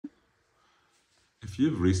If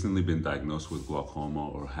you've recently been diagnosed with glaucoma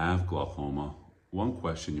or have glaucoma, one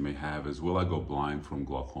question you may have is, will I go blind from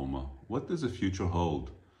glaucoma? What does the future hold?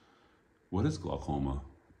 What is glaucoma?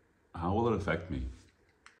 How will it affect me?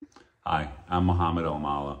 Hi, I'm Mohammed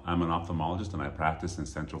ElMallah. I'm an ophthalmologist and I practice in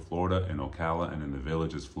Central Florida, in Ocala, and in the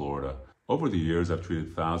Villages, Florida. Over the years, I've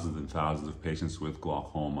treated thousands and thousands of patients with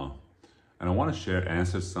glaucoma. And I want to share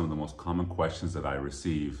answers to some of the most common questions that I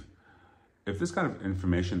receive. If this kind of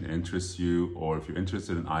information interests you, or if you're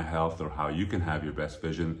interested in eye health or how you can have your best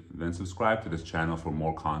vision, then subscribe to this channel for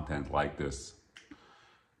more content like this.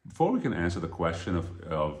 Before we can answer the question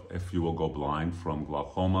of if you will go blind from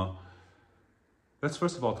glaucoma, let's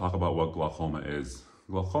first of all talk about what glaucoma is.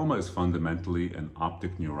 Glaucoma is fundamentally an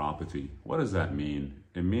optic neuropathy. What does that mean?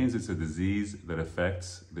 It means it's a disease that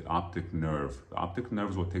affects the optic nerve. The optic nerve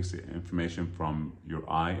is what takes the information from your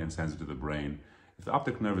eye and sends it to the brain. If the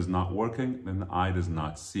optic nerve is not working, then the eye does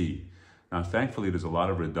not see. Now, thankfully, there's a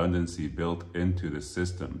lot of redundancy built into the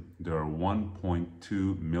system. There are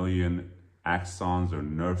 1.2 million axons or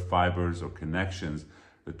nerve fibers or connections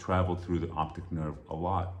that travel through the optic nerve a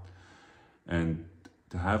lot. And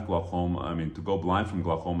to have glaucoma, to go blind from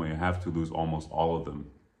glaucoma, you have to lose almost all of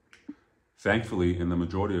them. Thankfully, in the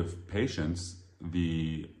majority of patients,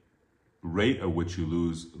 the rate at which you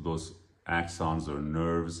lose those axons or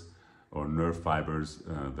nerves or nerve fibers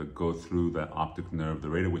that go through that optic nerve, the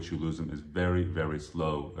rate at which you lose them is very, very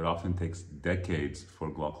slow. It often takes decades for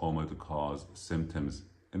glaucoma to cause symptoms.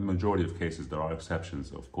 In the majority of cases, there are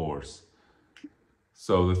exceptions, of course.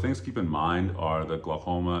 So the things to keep in mind are that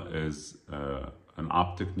glaucoma is an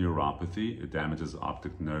optic neuropathy. It damages the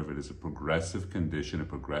optic nerve. It is a progressive condition. It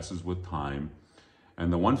progresses with time.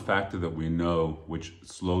 And the one factor that we know which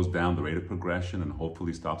slows down the rate of progression and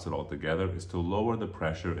hopefully stops it altogether is to lower the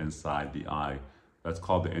pressure inside the eye. That's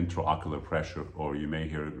called the intraocular pressure, or you may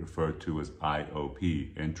hear it referred to as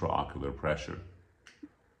IOP, intraocular pressure.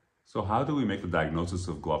 So how do we make the diagnosis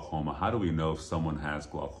of glaucoma? How do we know if someone has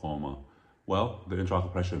glaucoma? Well, the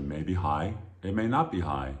intraocular pressure may be high. It may not be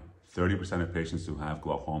high. 30% of patients who have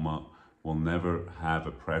glaucoma will never have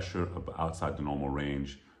a pressure outside the normal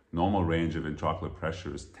range. Normal range of intraocular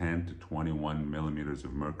pressure is 10 to 21 millimeters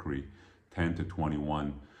of mercury, 10 to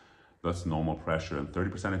 21. That's normal pressure. And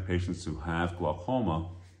 30% of patients who have glaucoma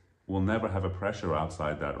will never have a pressure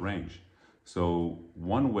outside that range. So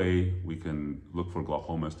one way we can look for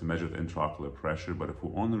glaucoma is to measure the intraocular pressure, but if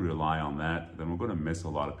we only rely on that, then we're going to miss a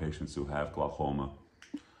lot of patients who have glaucoma.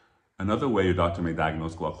 Another way your doctor may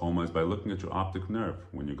diagnose glaucoma is by looking at your optic nerve.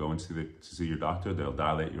 When you go in to see your doctor, they'll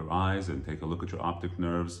dilate your eyes and take a look at your optic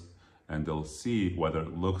nerves, and they'll see whether it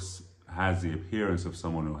has the appearance of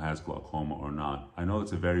someone who has glaucoma or not. I know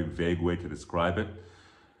it's a very vague way to describe it,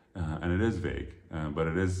 and it is vague, but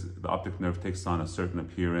the optic nerve takes on a certain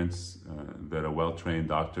appearance that a well-trained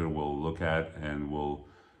doctor will look at and will,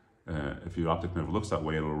 if your optic nerve looks that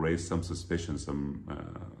way, it'll raise some suspicion, some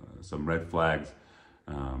red flags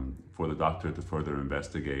for the doctor to further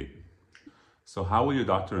investigate. So how will your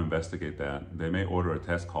doctor investigate that? They may order a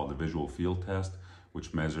test called the visual field test,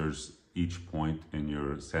 which measures each point in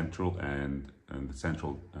your central and the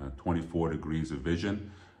central 24 degrees of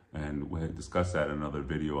vision. And we'll discuss that in another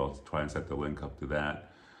video. I'll try and set the link up to that.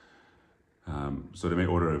 So they may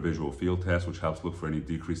order a visual field test, which helps look for any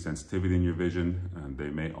decreased sensitivity in your vision. And they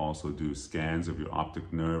may also do scans of your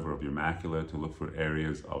optic nerve or of your macula to look for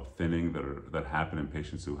areas of thinning that happen in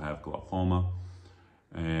patients who have glaucoma.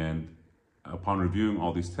 And upon reviewing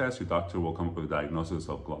all these tests, your doctor will come up with a diagnosis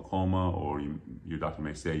of glaucoma, or your doctor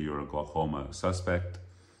may say you're a glaucoma suspect.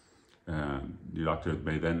 Your doctor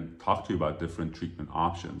may then talk to you about different treatment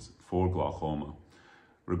options for glaucoma.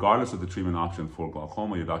 Regardless of the treatment option for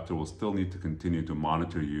glaucoma, your doctor will still need to continue to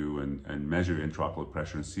monitor you and measure your intraocular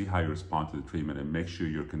pressure and see how you respond to the treatment and make sure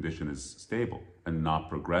your condition is stable and not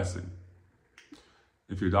progressing.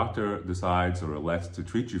 If your doctor decides or elects to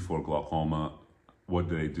treat you for glaucoma, what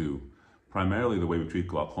do they do? Primarily, the way we treat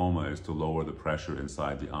glaucoma is to lower the pressure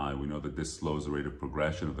inside the eye. We know that this slows the rate of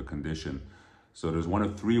progression of the condition. So there's one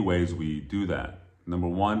of three ways we do that. Number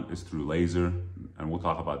one is through laser, and we'll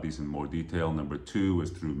talk about these in more detail. Number two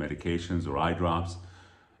is through medications or eye drops.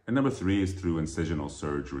 And number three is through incisional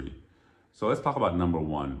surgery. So let's talk about number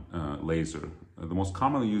one, laser. The most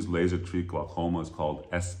commonly used laser to treat glaucoma is called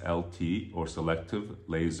SLT, or selective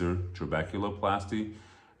laser trabeculoplasty.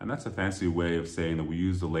 And that's a fancy way of saying that we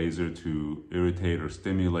use the laser to irritate or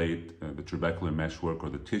stimulate the trabecular meshwork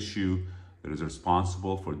or the tissue that is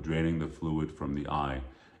responsible for draining the fluid from the eye.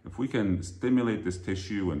 If we can stimulate this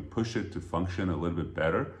tissue and push it to function a little bit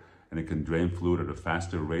better, and it can drain fluid at a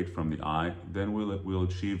faster rate from the eye, then we'll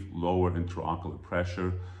achieve lower intraocular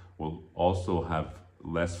pressure. will also have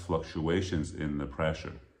less fluctuations in the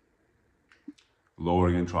pressure.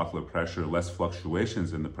 Lowering intraocular pressure, less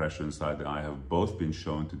fluctuations in the pressure inside the eye have both been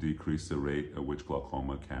shown to decrease the rate at which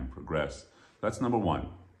glaucoma can progress. That's number one,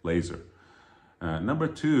 laser. Number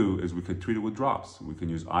two is we could treat it with drops. We can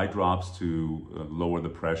use eye drops to lower the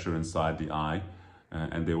pressure inside the eye,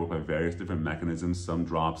 and they work by various different mechanisms. Some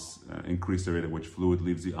drops increase the rate at which fluid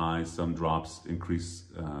leaves the eye. Some drops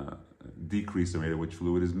decrease the rate at which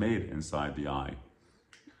fluid is made inside the eye.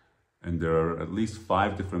 And there are at least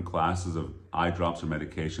 5 different classes of eye drops or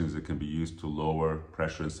medications that can be used to lower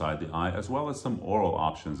pressure inside the eye, as well as some oral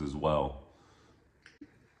options as well.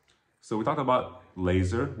 So we talked about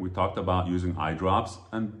laser, we talked about using eye drops,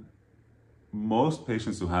 and most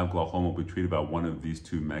patients who have glaucoma will be treated by one of these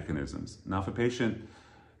 2 mechanisms. Now, if a patient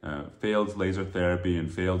fails laser therapy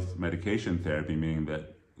and fails medication therapy, meaning that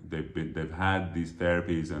they've had these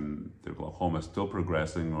therapies and their glaucoma is still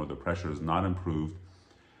progressing or the pressure is not improved,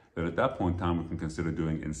 then at that point in time we can consider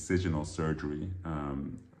doing incisional surgery,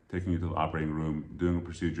 taking you to the operating room, doing a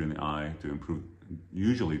procedure in the eye to improve,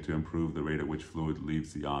 usually to improve the rate at which fluid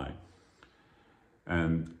leaves the eye.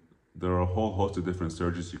 And there are a whole host of different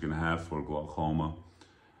surgeries you can have for glaucoma,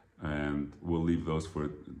 and we'll leave those for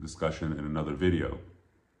discussion in another video.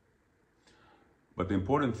 But the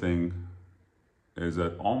important thing is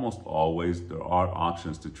that almost always there are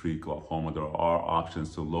options to treat glaucoma. There are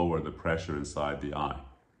options to lower the pressure inside the eye.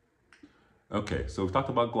 Okay, so we've talked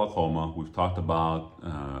about glaucoma. We've talked about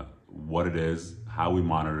what it is, how we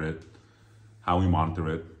monitor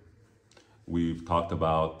it. We've talked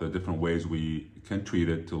about the different ways we can treat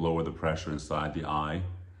it to lower the pressure inside the eye.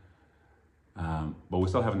 But we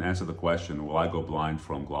still haven't answered the question, will I go blind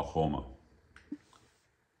from glaucoma?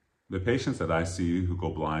 The patients that I see who go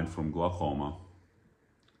blind from glaucoma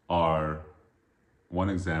are,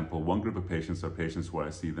 one group of patients are patients where I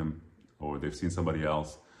see them, or they've seen somebody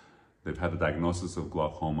else, they've had the diagnosis of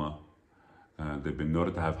glaucoma, they've been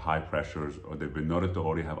noted to have high pressures, or they've been noted to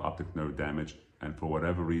already have optic nerve damage, and for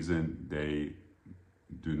whatever reason, they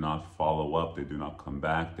do not follow up, they do not come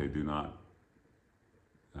back, they do not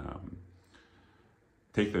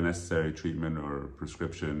take the necessary treatment or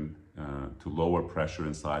prescription to lower pressure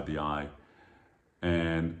inside the eye.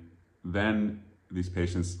 And then these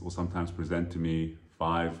patients will sometimes present to me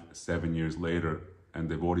 5-7 years later, and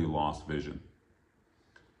they've already lost vision.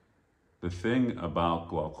 The thing about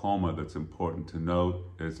glaucoma that's important to note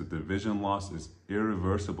is that the vision loss is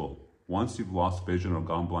irreversible. Once you've lost vision or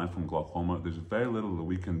gone blind from glaucoma, there's very little that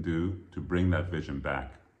we can do to bring that vision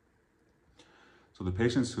back. So the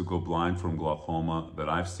patients who go blind from glaucoma that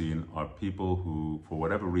I've seen are people who, for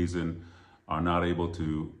whatever reason, are not able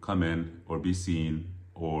to come in or be seen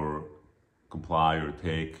or comply or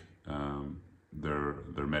take their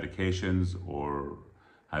medications or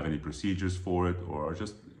have any procedures for it, or are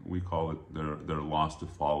just, we call it, they're lost to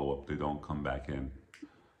follow-up. They don't come back in.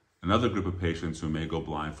 Another group of patients who may go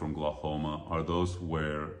blind from glaucoma are those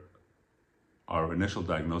where our initial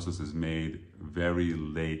diagnosis is made very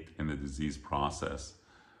late in the disease process.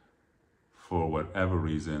 For whatever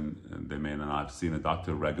reason, they may not have seen a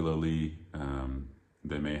doctor regularly,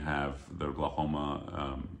 they may have their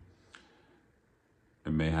glaucoma,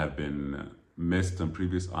 it may have been missed on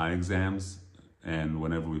previous eye exams, and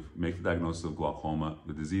whenever we make the diagnosis of glaucoma,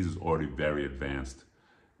 the disease is already very advanced.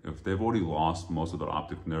 If they've already lost most of their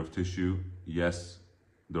optic nerve tissue, yes,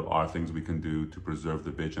 there are things we can do to preserve the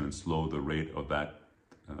vision and slow the rate of that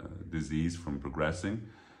disease from progressing.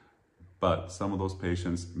 But some of those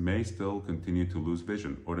patients may still continue to lose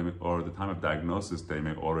vision, or at the time of diagnosis, they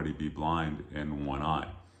may already be blind in one eye.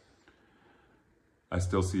 I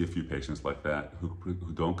still see a few patients like that who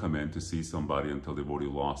don't come in to see somebody until they've already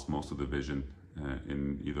lost most of the vision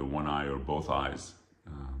in either one eye or both eyes.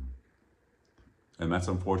 And that's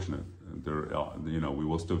unfortunate. We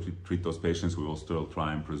will still treat those patients. We will still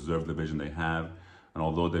try and preserve the vision they have. And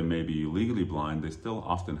although they may be legally blind, they still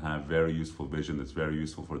often have very useful vision that's very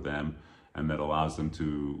useful for them, and that allows them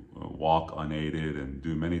to walk unaided and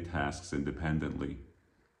do many tasks independently.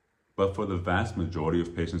 But for the vast majority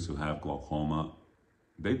of patients who have glaucoma,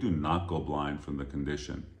 they do not go blind from the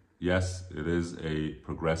condition. Yes, it is a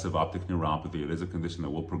progressive optic neuropathy. It is a condition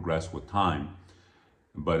that will progress with time.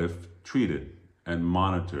 But if treated and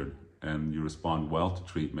monitored and you respond well to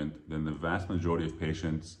treatment, then the vast majority of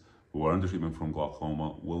patients who are under treatment from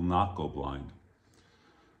glaucoma will not go blind.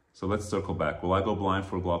 So let's circle back. Will I go blind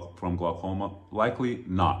from glaucoma? Likely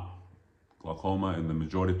not. Glaucoma in the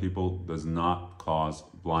majority of people does not cause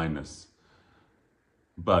blindness.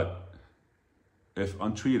 But if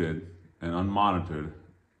untreated and unmonitored,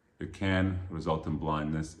 It can result in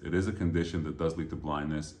blindness. It is a condition that does lead to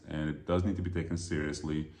blindness, and it does need to be taken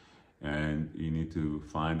seriously. And you need to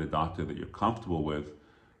find a doctor that you're comfortable with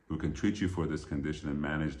who can treat you for this condition and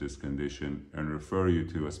manage this condition and refer you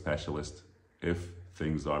to a specialist if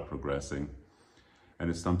things are progressing. And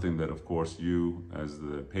it's something that, of course, you as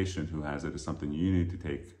the patient who has it is something you need to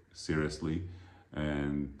take seriously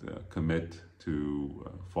and commit to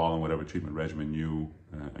following whatever treatment regimen you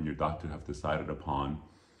and your doctor have decided upon.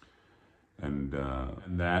 And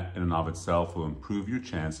that in and of itself will improve your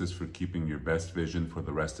chances for keeping your best vision for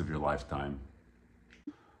the rest of your lifetime.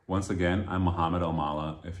 Once again, I'm Mohammed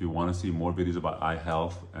ElMallah. If you want to see more videos about eye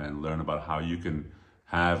health and learn about how you can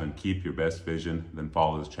have and keep your best vision, then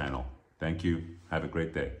follow this channel. Thank you. Have a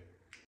great day.